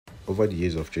Over the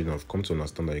years of trading, I've come to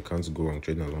understand that you can't go wrong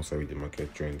trading alongside with the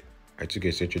market trend. I took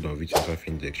a straight trade on VT5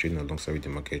 index, trading alongside with the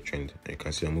market trend, and you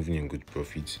can see I'm moving in good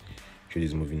profits. Trade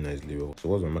is moving nicely well. So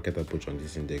what's my market approach on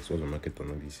this index? What's my market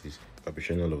analysis? I'll be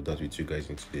sharing all of that with you guys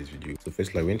in today's video. So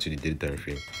firstly, I went to the daily time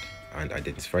frame and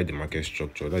identified the market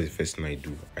structure. That's the first thing I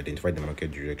do. Identify the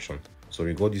market direction. So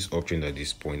we got this uptrend at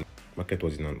this point. Market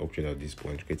was in an uptrend at this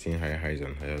point, creating higher highs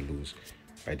and higher lows.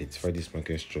 I identified this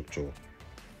market structure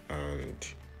and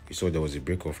we saw there was a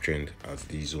break of trend at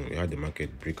this zone. We had the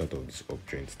market break out of this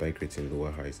uptrend, start creating lower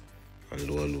highs and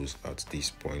lower lows at this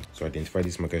point. So identify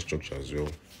this market structure as well.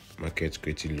 Market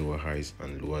creating lower highs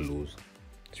and lower lows.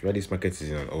 So where this market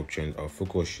is in an uptrend, our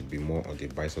focus should be more on the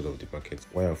buy side of the market,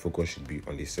 while our focus should be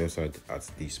on the sell side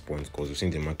at this point, because we've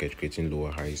seen the market creating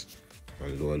lower highs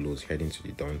and lower lows heading to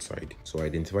the downside. So I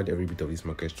identified every bit of this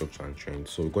market structure and trend.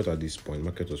 So we got at this point,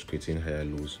 market was creating higher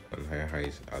lows and higher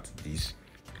highs at this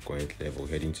current level,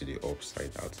 heading to the upside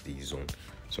at this zone.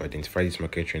 So identify this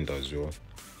market trend as well.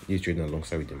 This trading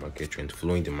alongside with the market trend,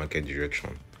 following the market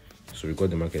direction. So we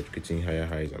got the market creating higher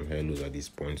highs and higher lows at this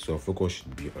point. So our focus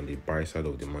should be on the buy side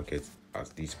of the market at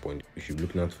this point. We should be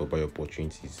looking out for buy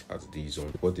opportunities at this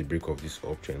zone. We got the break of this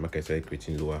uptrend, market started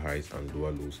creating lower highs and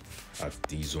lower lows at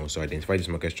this zone. So identify this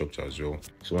market structure as well.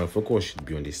 So my focus should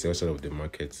be on the sell side of the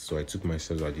market. So I took my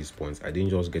sales at this point. I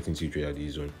didn't just get into trade at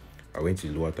this zone. I went to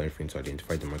the lower time frame to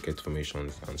identify the market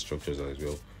formations and structures as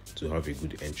well to have a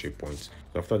good entry point.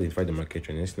 So after identifying the market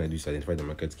trend, next thing I do is identify the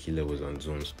market key levels and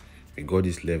zones. We got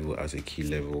this level as a key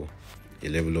level, a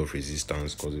level of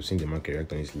resistance, because we've seen the market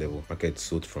react on this level. Market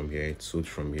sold from here, it sold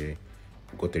from here.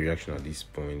 We got a reaction at this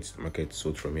point. Market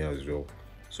sold from here as well.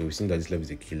 So we've seen that this level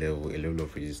is a key level, a level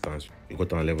of resistance. We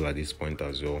got on a level at this point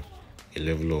as well, a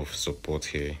level of support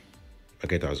here.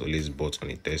 Market has always bought on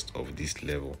a test of this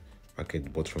level.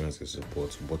 Market bought from here as a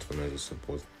support, bought from here as a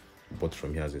support, bought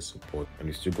from here as a support, and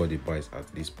we still got the buys at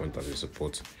this point as a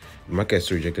support. The market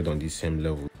still rejected on this same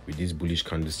level with this bullish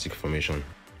candlestick formation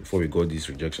before we got these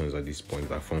rejections at this point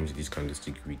that forms this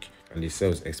candlestick wick, and the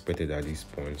sells expected at this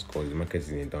point because the market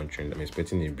is in a downtrend. I'm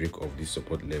expecting a break of this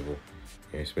support level.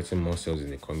 I'm expecting more sales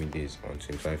in the coming days on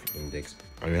 25 index,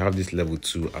 and we have this level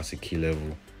 2 as a key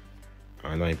level.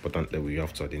 Another important level you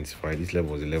have to identify. This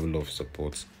level was a level of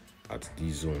support at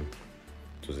this zone.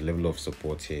 It was a level of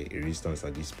support here, a resistance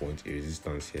at this point, a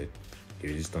resistance here, a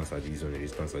resistance at this zone, a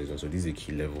resistance at this zone. So this is a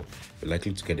key level. We're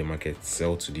likely to get the market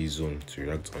sell to this zone to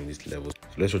react on this level.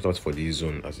 So let's watch out for this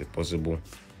zone as a possible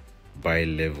buy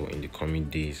level in the coming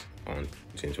days on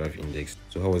 25 index.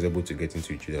 So I was able to get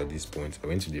into it at this point. I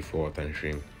went to the 4-hour time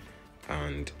frame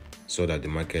and saw that the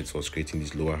market was creating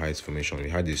this lower highs formation. We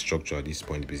had the structure at this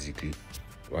point basically.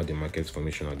 We had the market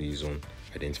formation at this zone.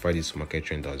 Identify this market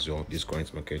trend as well, this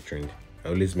current market trend. I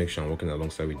always make sure I'm working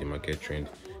alongside with the market trend.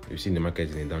 We've seen the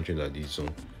market in a downtrend at this zone,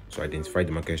 so identify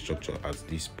the market structure at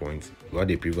this point. We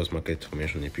had a previous market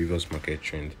formation, a previous market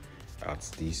trend at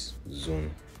this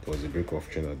zone. There was a break of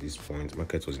trend at this point.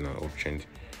 Market was in an uptrend,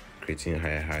 creating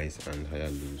higher highs and higher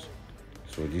lows.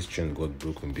 So this trend got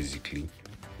broken basically.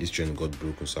 This trend got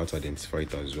broken, so I have to identify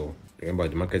it as well. Remember,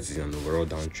 the market is in an overall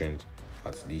downtrend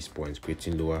at this point,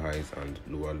 creating lower highs and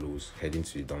lower lows heading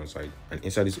to the downside, and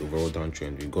inside this overall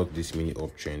downtrend we got this mini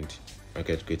uptrend,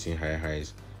 market creating higher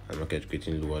highs and market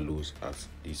creating lower lows at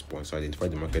this point. So I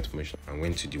identified the market formation and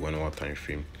went to the 1-hour time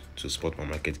frame to spot my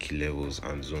market key levels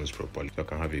and zones properly so I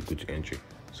can have a good entry.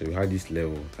 So we had this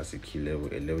level as a key level,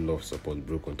 a level of support,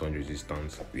 broken turn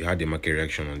resistance. We had the market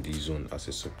reaction on this zone as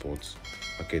a support.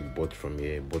 Market bought from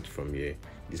here, bought from here.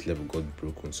 This level got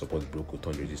broken, support broke,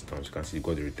 turn resistance. You can see you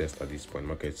got the retest at this point.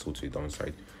 Market sold to the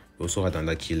downside. We also had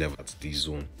another key level at this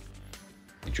zone.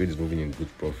 The trade is moving in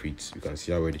good profits. You can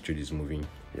see how well the trade is moving.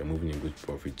 We are moving in good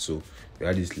profit. So we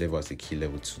had this level as a key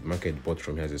level. So the market bought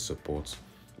from here as a support.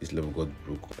 This level got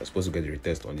broke. I was supposed to get the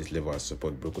retest on this level as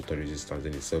support, broke to resistance,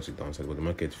 then it sells to the downside, but the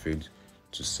market failed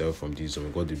to sell from this zone.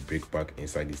 We got the break back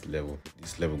inside this level.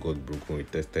 This level got broken,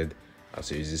 retested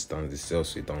as a resistance, the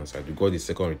sells to the downside. We got the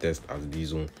second retest at this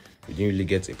zone. We didn't really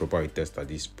get a proper retest at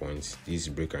this point. This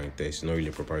break and retest is not really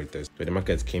a proper retest. So the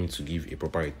market came to give a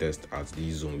proper retest at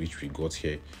this zone, which we got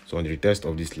here. So on the retest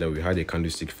of this level, we had a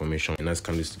candlestick formation, a nice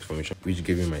candlestick formation, which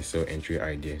gave me my sell entry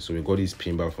idea. So we got this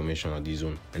pin bar formation at this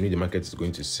zone. I knew the market is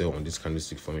going to sell on this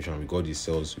candlestick formation. We got the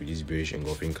sells with this bearish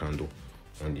engulfing candle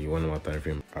on the 1-hour time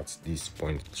frame at this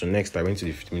point. So next I went to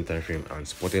the 15-minute time frame and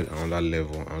spotted another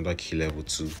level, another key level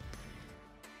 2.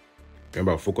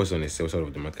 Remember, focus on the sell side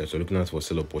of the market. So looking out for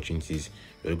sell opportunities.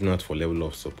 You're looking out for level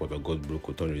of support that got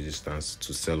broke, turn resistance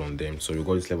to sell on them. So we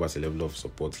got this level as a level of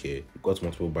support here. We got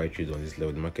multiple buy trades on this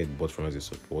level. The market bought from as a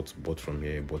support, bought from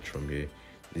here, bought from here.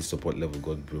 This support level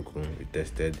got broken,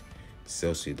 retested,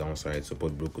 sells to the downside,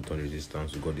 support broke, return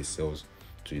resistance. We got the sells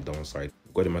to the downside.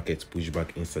 We got the market push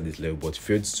back inside this level, but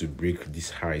failed to break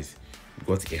these highs. We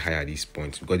got a high at this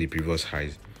point. We got the previous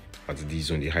highs at this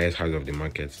zone, the highest highs of the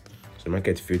market. So the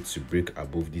market failed to break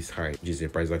above this high, which is a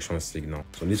price action signal.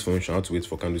 So this formation, I have to wait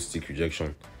for candlestick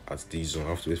rejection at this zone. I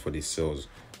have to wait for the sells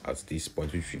at this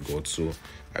point, which we got. So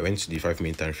I went to the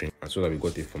 5-minute time frame and so that we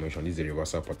got a formation. This is a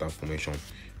reversal pattern formation.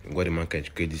 We got the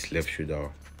market create this left shoulder,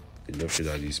 the left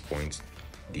shoulder at this point,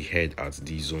 the head at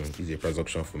this zone. This is a price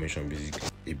action formation, basically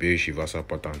a bearish reversal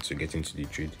pattern to get into the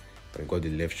trade. We got the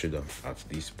left shoulder at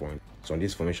this point. So on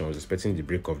this formation, I was expecting the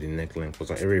break of the neckline,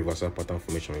 because on every reversal pattern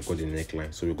formation we got the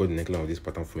neckline. So we got the neckline of this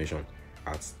pattern formation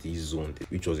at this zone,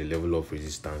 which was a level of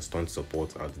resistance, turned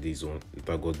support at this zone.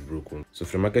 Later got broken. So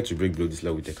for the market to break below this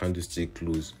level with a candlestick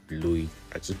close below it,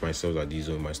 I took myself at this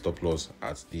zone, my stop loss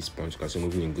at this point. You can see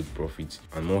moving in good profit,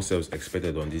 and more sales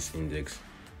expected on this index,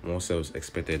 more sales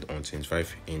expected on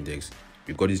 25 index.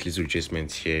 We got this little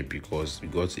retracement here because we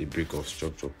got a break of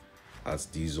structure at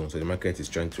this zone. So the market is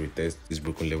trying to retest this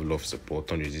broken level of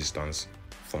support and resistance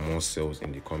for more sales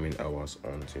in the coming hours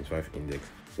on 25 index.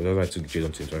 So that's why I took the trade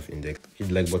on 25 index. Hit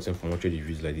the like button for more trade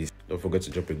reviews like this. Don't forget to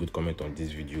drop a good comment on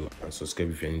this video and subscribe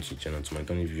if you're new to the channel. To my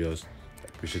returning viewers, I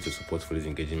appreciate your support for this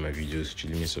engaging my videos.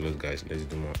 Chilling me solos, guys. Let's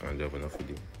do more and have enough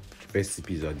video. First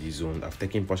TP is at this zone. I've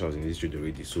taken partials in this trade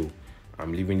already, so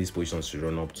I'm leaving these positions to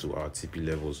run up to our TP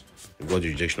levels. We got the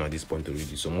rejection at this point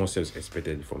already, so more sales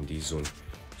expected from this zone.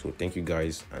 So thank you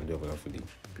guys and have enough video.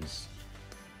 Peace.